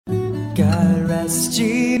God rest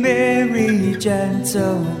ye merry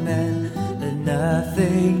gentlemen, let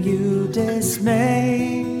nothing you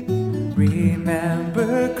dismay.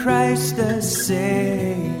 Remember Christ the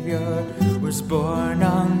Savior was born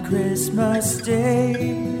on Christmas Day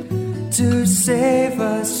to save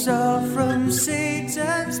us all from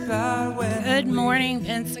Satan's power. Good morning,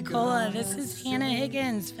 Pensacola. This is Hannah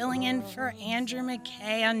Higgins filling in for Andrew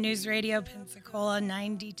McKay on News Radio Pensacola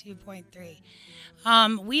 92.3.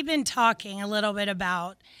 We've been talking a little bit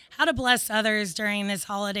about how to bless others during this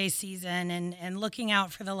holiday season and looking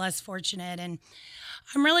out for the less fortunate. And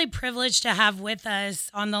I'm really privileged to have with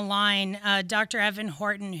us on the line Dr. Evon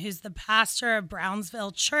Horton, who's the pastor of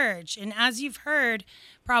Brownsville.church. And as you've heard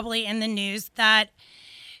probably in the news, that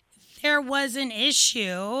there was an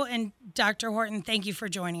issue. And Dr. Horton, thank you for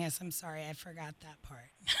joining us. I'm sorry, I forgot that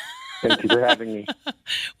part. Thank you for having me.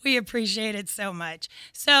 We appreciate it so much.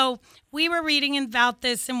 So we were reading about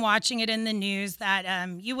this and watching it in the news that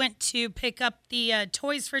you went to pick up the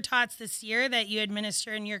Toys for Tots this year that you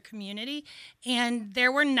administer in your community, and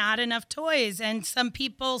there were not enough toys, and some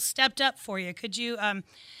people stepped up for you. Could you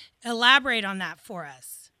elaborate on that for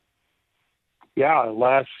us? Yeah,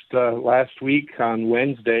 last week on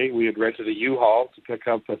Wednesday, we had rented a U-Haul to pick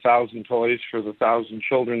up 1,000 toys for the 1,000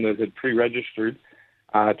 children that had pre-registered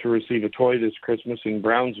to receive a toy this Christmas in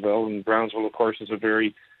Brownsville. And Brownsville, of course, is a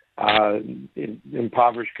very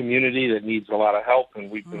impoverished community that needs a lot of help,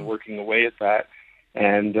 and we've been working away at that.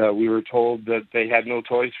 And we were told that they had no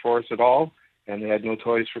toys for us at all, and they had no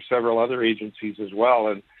toys for several other agencies as well.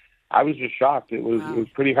 And I was just shocked. It was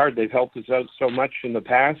pretty hard. They've helped us out so much in the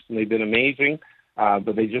past, and they've been amazing,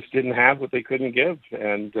 but they just didn't have what they couldn't give,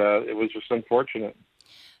 and it was just unfortunate.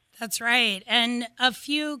 That's right. And a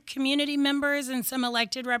few community members and some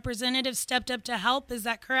elected representatives stepped up to help. Is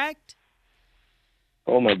that correct?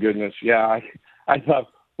 Oh, my goodness. Yeah. I thought,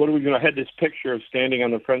 what are we going to have this picture of standing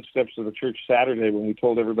on the front steps of the church Saturday when we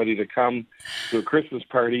told everybody to come to a Christmas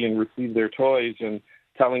party and receive their toys and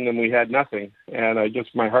telling them we had nothing. And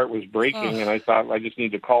my heart was breaking, and I thought I just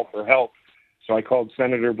need to call for help. So I called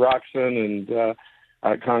Senator Broxson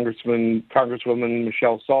and Congresswoman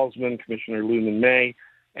Michelle Salzman, Commissioner Luman May,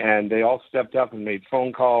 and they all stepped up and made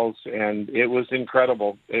phone calls, and it was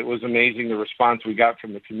incredible. It was amazing, the response we got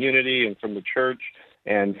from the community and from the church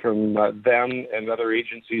and from them and other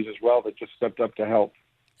agencies as well that just stepped up to help.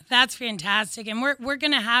 That's fantastic. And we're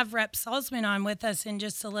going to have Rep. Salzman on with us in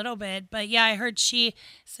just a little bit. But yeah, I heard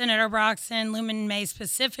Senator Broxson, Luman May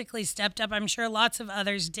specifically stepped up. I'm sure lots of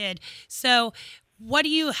others did. So what do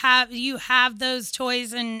you have? Do you have those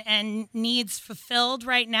toys and needs fulfilled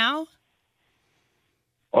right now?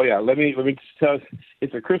 Oh, yeah. Let me just tell you,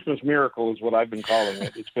 it's a Christmas miracle is what I've been calling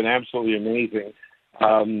it. It's been absolutely amazing.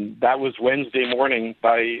 That was Wednesday morning.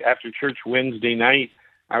 After church Wednesday night,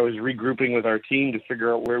 I was regrouping with our team to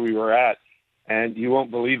figure out where we were at. And you won't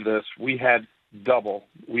believe this. We had double.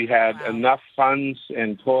 We had enough funds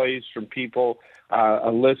and toys from people.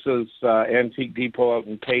 Alyssa's Antique Depot out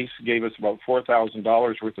in Pace gave us about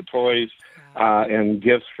 $4,000 worth of toys and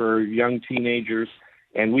gifts for young teenagers.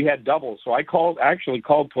 And we had double. So I actually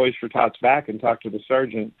called Toys for Tots back and talked to the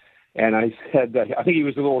sergeant. And I said, I think he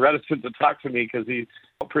was a little reticent to talk to me because he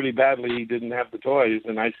felt pretty badly he didn't have the toys.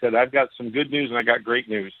 And I said, I've got some good news and I got great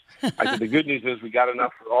news. I said, the good news is we got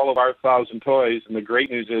enough for all of our 1,000 toys. And the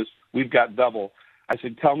great news is we've got double. I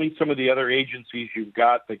said, tell me some of the other agencies you've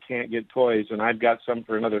got that can't get toys. And I've got some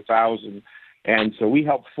for another 1,000. And so we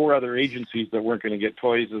helped 4 other agencies that weren't going to get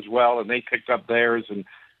toys as well. And they picked up theirs, and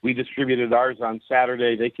we distributed ours on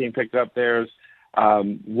Saturday. They came picked up theirs.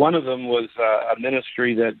 One of them was a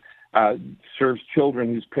ministry that serves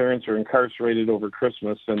children whose parents are incarcerated over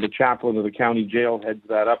Christmas, and the chaplain of the county jail heads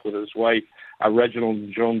that up with his wife, Reginald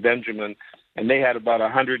and Joan Benjamin. And they had about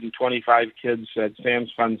 125 kids at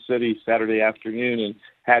Sam's Fun City Saturday afternoon and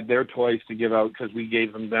had their toys to give out because we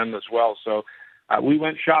gave them as well. So we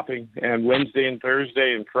went shopping, and Wednesday and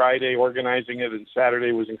Thursday and Friday organizing it, and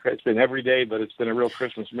Saturday was incredible. It's been every day, but it's been a real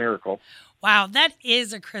Christmas miracle. Wow, that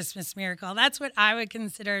is a Christmas miracle. That's what I would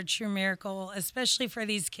consider a true miracle, especially for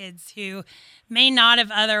these kids who may not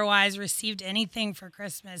have otherwise received anything for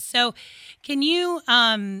Christmas. So can you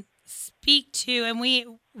speak to, and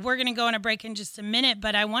we're going to go on a break in just a minute,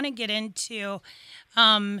 but I want to get into,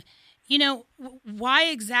 why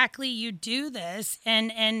exactly you do this,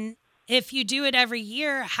 and if you do it every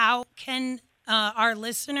year, how can our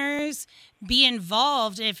listeners be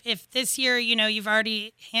involved? If this year, you've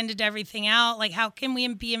already handed everything out, like how can we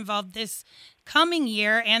be involved this coming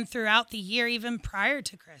year and throughout the year, even prior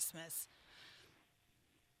to Christmas?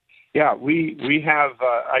 Yeah, we have,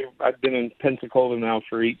 I've been in Pensacola now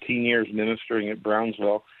for 18 years ministering at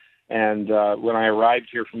Brownsville, And when I arrived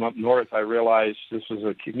here from up north, I realized this was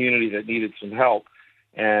a community that needed some help.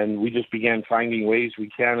 And we just began finding ways we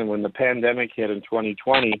can. And when the pandemic hit in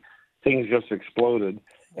 2020, things just exploded.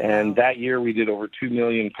 And that year we did over 2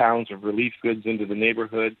 million pounds of relief goods into the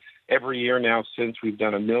neighborhood. Every year now since, we've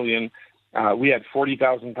done 1 million. We had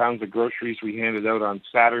 40,000 pounds of groceries we handed out on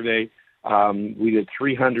Saturday. We did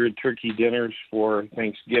 300 turkey dinners for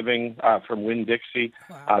Thanksgiving from Winn-Dixie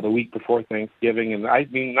the week before Thanksgiving. And I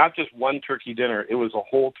mean, not just one turkey dinner. It was a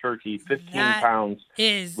whole turkey, 15 pounds,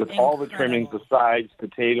 with all the trimmings, the sides,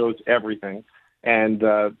 potatoes, everything. And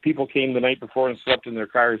people came the night before and slept in their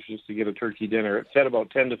cars just to get a turkey dinner. It fed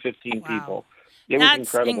about 10 to 15 people. It was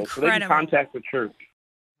incredible. So they can contact the church.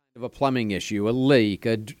 Of a plumbing issue, a leak,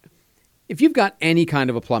 if you've got any kind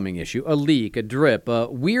of a plumbing issue, a leak, a drip, a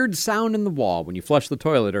weird sound in the wall when you flush the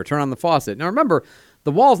toilet or turn on the faucet. Now remember,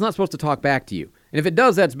 the wall's not supposed to talk back to you. And if it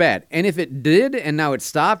does, that's bad. And if it did and now it's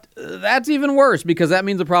stopped, that's even worse because that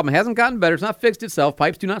means the problem hasn't gotten better. It's not fixed itself.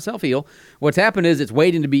 Pipes do not self-heal. What's happened is it's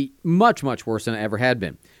waiting to be much, much worse than it ever had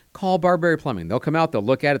been. Call Barbary Plumbing. They'll come out, they'll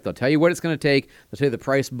look at it, they'll tell you what it's going to take, they'll tell you the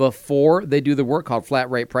price before they do the work, called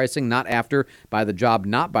flat rate pricing, not after, by the job,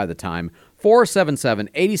 not by the time.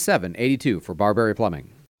 477-8782 for Barbary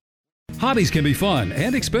Plumbing. Hobbies can be fun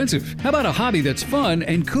and expensive. How about a hobby that's fun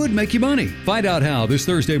and could make you money? Find out how this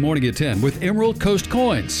Thursday morning at 10 with Emerald Coast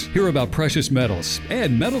Coins. Hear about precious metals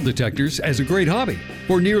and metal detectors as a great hobby.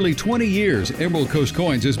 For nearly 20 years, Emerald Coast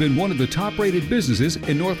Coins has been one of the top-rated businesses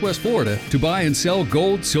in Northwest Florida to buy and sell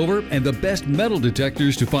gold, silver, and the best metal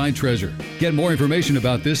detectors to find treasure. Get more information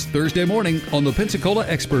about this Thursday morning on the Pensacola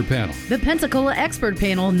Expert Panel. The Pensacola Expert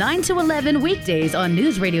Panel, 9 to 11 weekdays on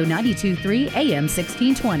News Radio 92.3 AM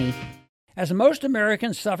 1620. As most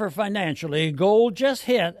Americans suffer financially, gold just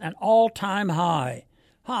hit an all-time high.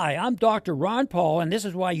 Hi, I'm Dr. Ron Paul, and this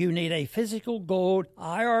is why you need a physical gold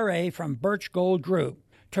IRA from Birch Gold Group.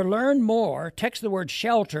 To learn more, text the word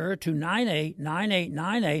SHELTER to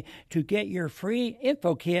 989898 to get your free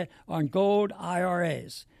info kit on gold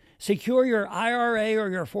IRAs. Secure your IRA or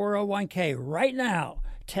your 401k right now.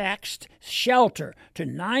 Text SHELTER to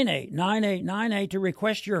 989898 to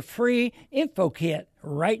request your free info kit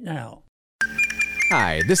right now.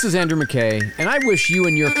 Hi, this is Andrew McKay, and I wish you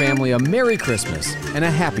and your family a Merry Christmas and a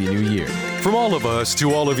Happy New Year. From all of us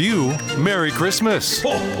to all of you, Merry Christmas. Ho,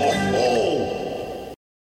 ho, ho.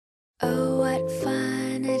 Oh, what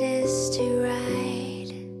fun it is to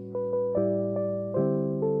ride.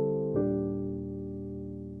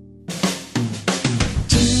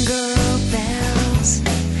 Jingle bells,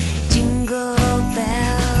 jingle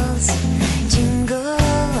bells, jingle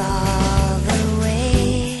all the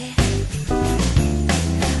way.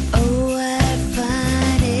 Oh, what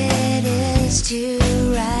fun it is to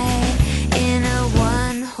ride in a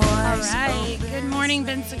one-horse. All right. Good morning,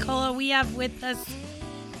 Pensacola. We have with us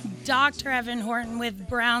Dr. Evon Horton with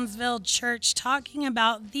Brownsville Church talking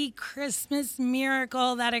about the Christmas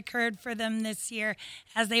miracle that occurred for them this year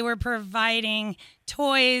as they were providing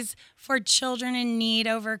toys for children in need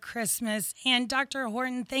over Christmas. And Dr.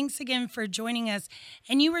 Horton, thanks again for joining us.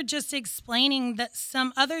 And you were just explaining that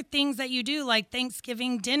some other things that you do, like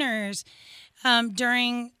Thanksgiving dinners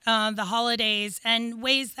during the holidays and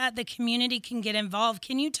ways that the community can get involved.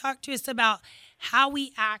 Can you talk to us about how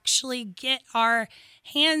we actually get our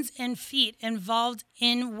hands and feet involved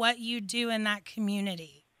in what you do in that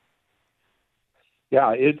community?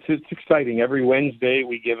 Yeah, it's exciting. Every Wednesday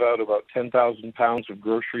we give out about 10,000 pounds of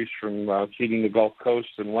groceries from feeding the Gulf Coast,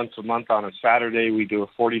 and once a month on a Saturday we do a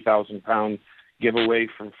 40,000 pound giveaway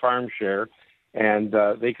from Farm Share. And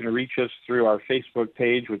they can reach us through our Facebook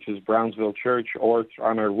page, which is Brownsville Church, or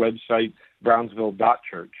on our website,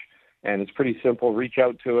 brownsville.church. And it's pretty simple. Reach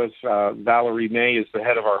out to us. Valerie May is the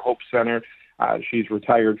head of our Hope Center. She's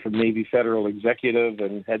retired from Navy Federal Executive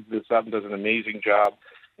and heads this up and does an amazing job.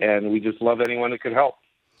 And we just love anyone that could help.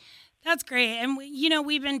 That's great. And,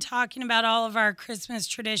 we've been talking about all of our Christmas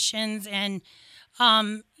traditions. And,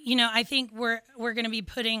 I think we're going to be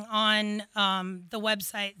putting on the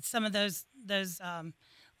website some of those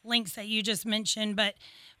links that you just mentioned. But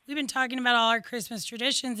we've been talking about all our Christmas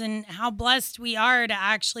traditions and how blessed we are to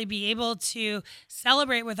actually be able to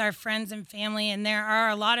celebrate with our friends and family. And there are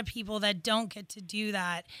a lot of people that don't get to do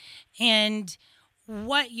that. And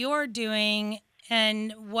what you're doing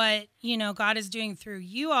and what, God is doing through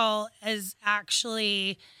you all is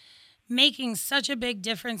actually making such a big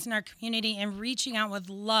difference in our community and reaching out with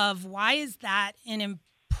love. Why is that an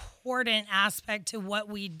important aspect to what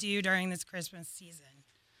we do during this Christmas season?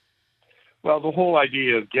 Well, the whole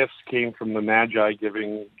idea of gifts came from the Magi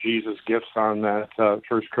giving Jesus gifts on that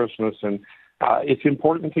first Christmas, and it's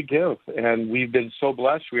important to give. And we've been so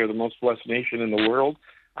blessed. We are the most blessed nation in the world.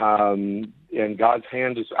 And God's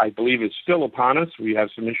hand is, I believe, is still upon us. We have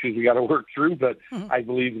some issues we got to work through, but I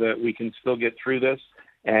believe that we can still get through this.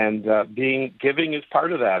 And giving is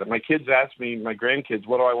part of that. And my kids ask me, my grandkids,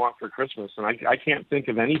 what do I want for Christmas? And I can't think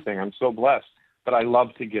of anything. I'm so blessed, but I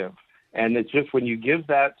love to give. And it's just when you give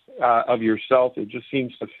that of yourself, it just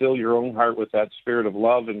seems to fill your own heart with that spirit of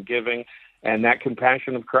love and giving and that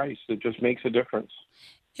compassion of Christ. It just makes a difference.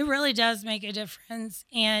 It really does make a difference.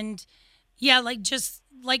 And yeah,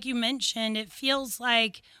 like you mentioned, it feels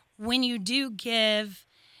like when you do give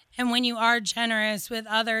and when you are generous with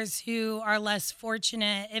others who are less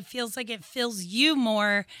fortunate, it feels like it fills you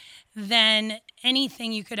more than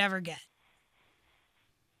anything you could ever get.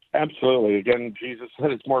 Absolutely. Again, Jesus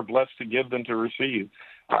said it's more blessed to give than to receive.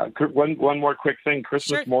 One more quick thing.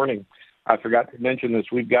 Christmas morning, I forgot to mention this.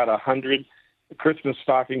 We've got 100 Christmas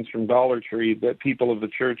stockings from Dollar Tree that people of the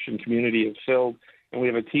church and community have filled. And we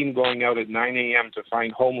have a team going out at 9 a.m. to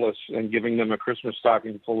find homeless and giving them a Christmas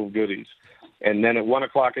stocking full of goodies. And then at 1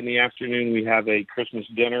 o'clock in the afternoon, we have a Christmas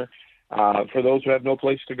dinner for those who have no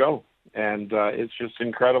place to go. And it's just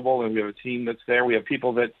incredible. And we have a team that's there. We have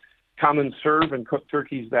people that come and serve and cook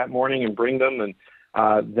turkeys that morning and bring them. And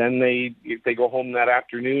then they go home that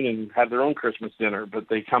afternoon and have their own Christmas dinner. But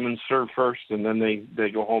they come and serve first, and then they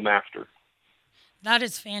go home after. That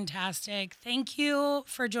is fantastic. Thank you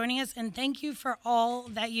for joining us, and thank you for all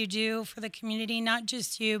that you do for the community, not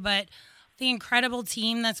just you, but the incredible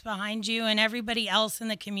team that's behind you and everybody else in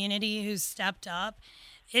the community who's stepped up.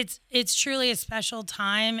 It's truly a special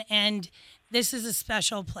time, and this is a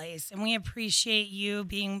special place, and we appreciate you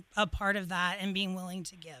being a part of that and being willing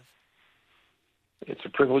to give. It's a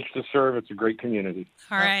privilege to serve. It's a great community.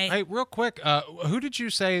 All right. Hey, real quick, who did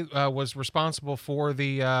you say was responsible for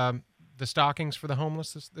the stockings for the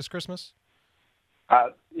homeless this Christmas?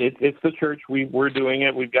 It's the church. We're doing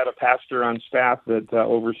it. We've got a pastor on staff that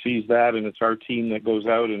oversees that, and it's our team that goes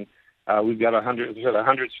out. And we've got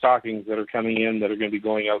 100 stockings that are coming in that are going to be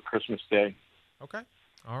going out Christmas Day. Okay.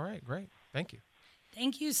 All right. Great. Thank you.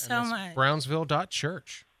 Thank you so much.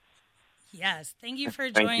 brownsville.church. Yes. Thank you for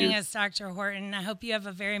joining us, Dr. Horton. I hope you have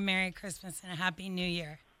a very Merry Christmas and a Happy New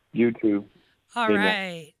Year. You too. All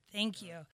right. Thank you.